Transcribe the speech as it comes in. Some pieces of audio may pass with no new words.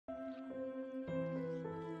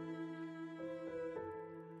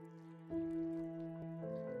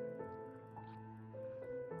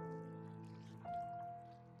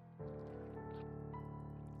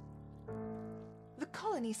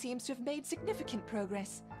colony seems to have made significant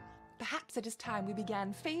progress. Perhaps it is time we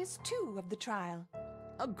began Phase 2 of the trial.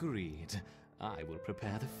 Agreed. I will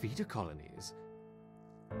prepare the feeder colonies.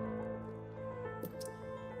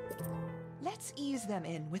 Let's ease them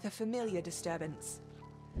in with a familiar disturbance.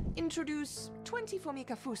 Introduce 20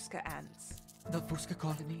 Formica fusca ants. The Fusca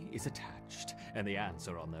colony is attached, and the ants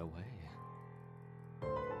are on their way.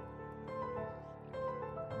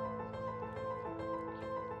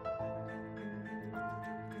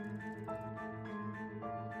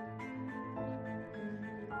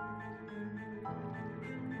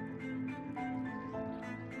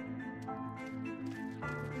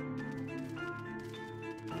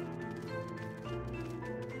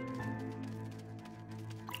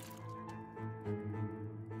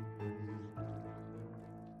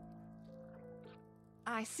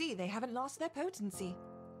 I see they haven't lost their potency.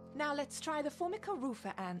 Now let's try the Formica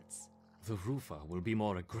rufa ants. The Rufa will be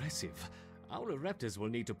more aggressive. Our Raptors will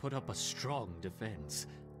need to put up a strong defense.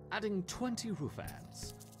 Adding 20 Rufa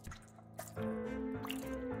ants.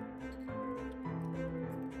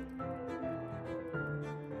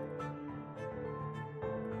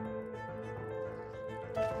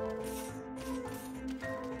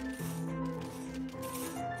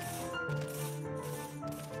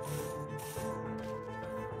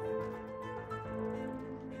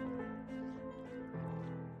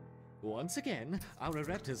 Once again, our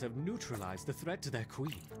Raptors have neutralized the threat to their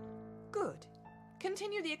queen. Good.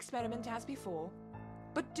 Continue the experiment as before,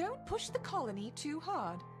 but don't push the colony too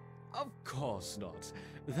hard. Of course not.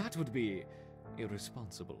 That would be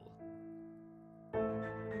irresponsible.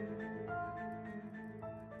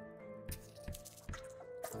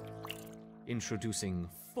 Introducing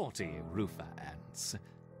 40 Rufa ants.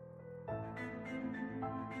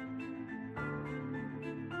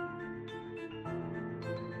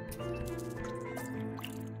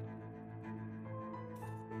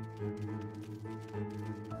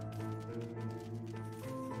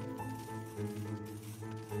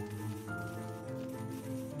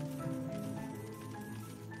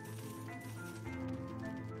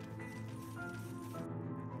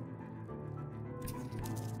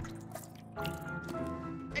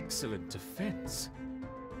 Excellent defense.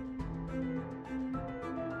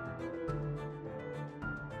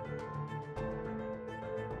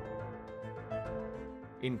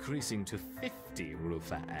 Increasing to 50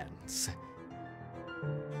 Rufa ants.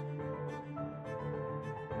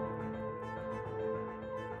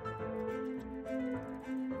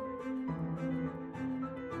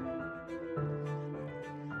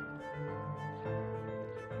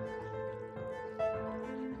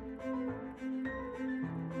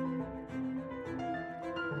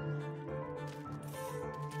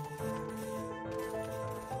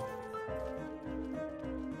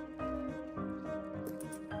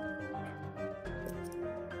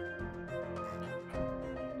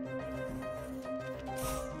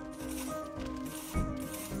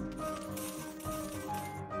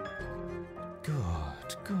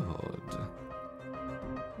 Good.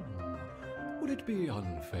 Would it be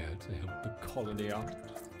unfair to help the colony out?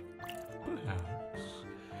 Perhaps.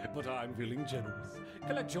 But I'm feeling generous.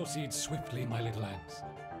 Collect your seeds swiftly, my little ants.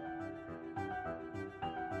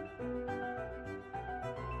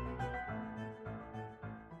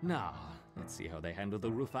 Now, let's see how they handle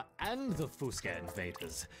the Rufa and the Fusca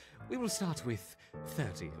invaders. We will start with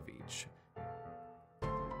 30 of each.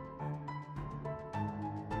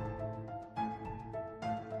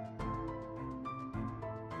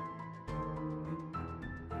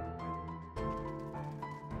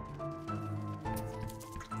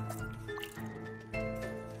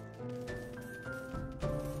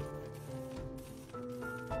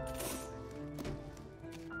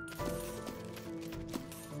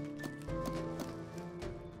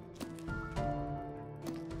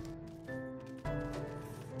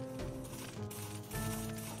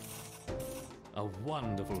 A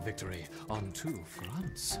wonderful victory on two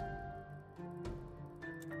fronts.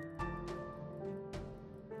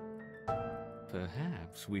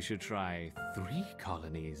 Perhaps we should try 3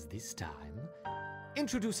 colonies this time.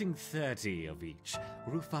 Introducing 30 of each,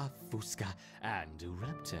 Rufa, Fusca, and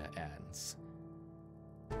Raptor ants.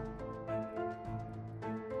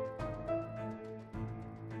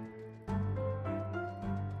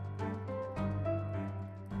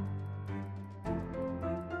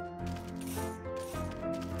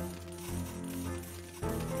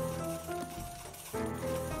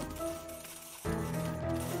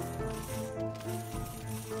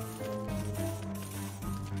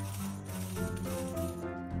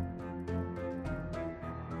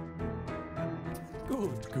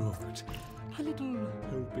 Good. A little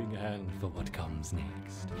helping hand for what comes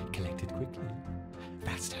next. Collect it quickly.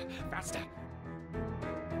 Faster, faster!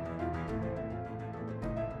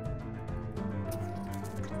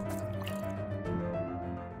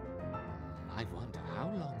 I wonder how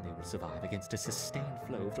long they will survive against a sustained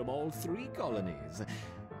flow from all 3 colonies.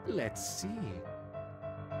 Let's see.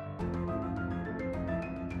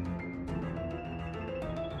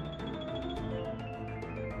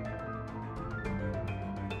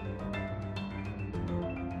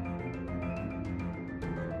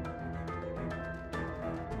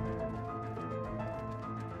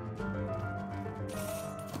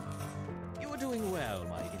 You're doing well,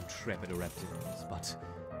 my intrepid Ereptians, but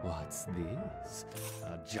what's this?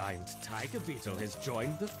 A giant tiger beetle has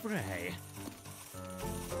joined the fray.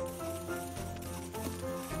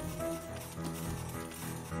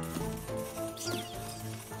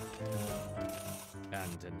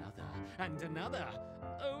 And another, and another.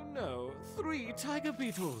 Oh no, 3 tiger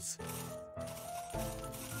beetles.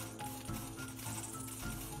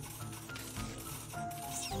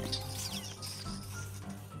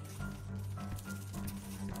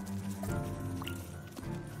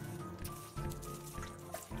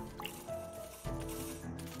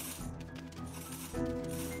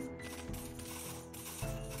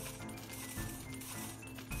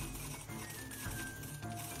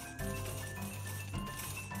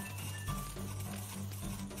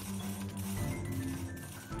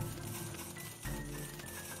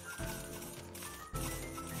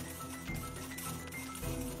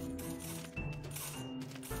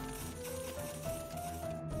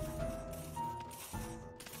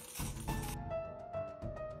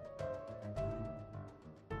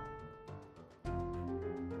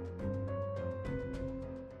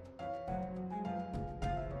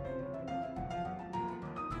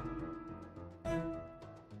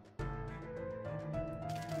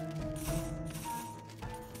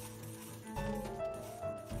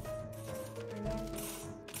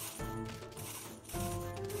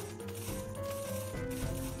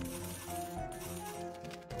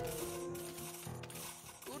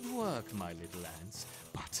 Good work, my little ants.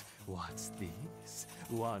 But what's this?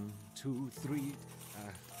 1, 2, 3,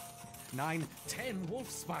 9, 10 wolf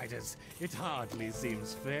spiders. It hardly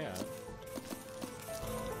seems fair.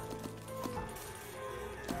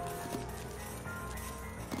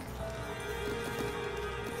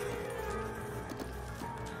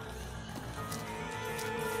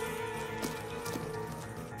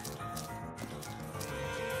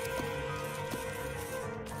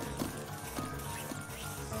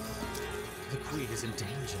 The queen is in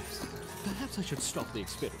danger. Perhaps I should stop the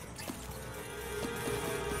experiment.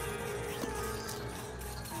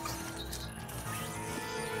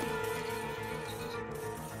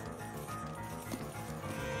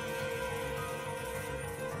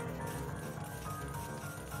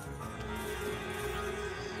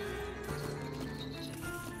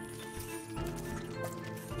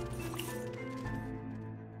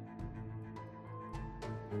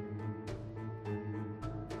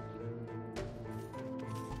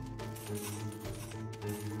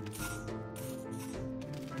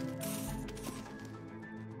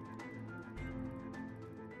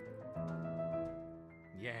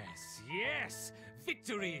 Yes, yes!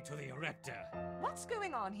 Victory to the Ereptor! What's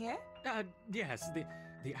going on here? Yes,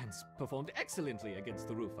 the ants performed excellently against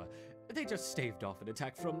the roofer. They just staved off an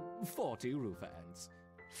attack from 40 roofer ants.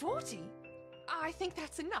 40? I think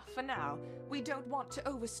that's enough for now. We don't want to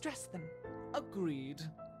overstress them. Agreed.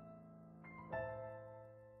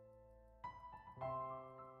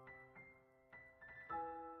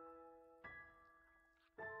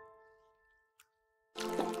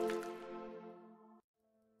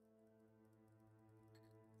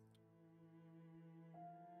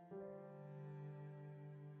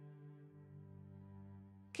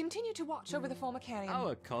 Continue to watch over the Formicarium.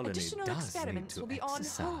 Our colony Additional does experiments need to will be on hold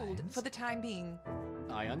exercise. for the time being.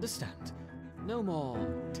 I understand. No more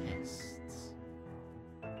tests.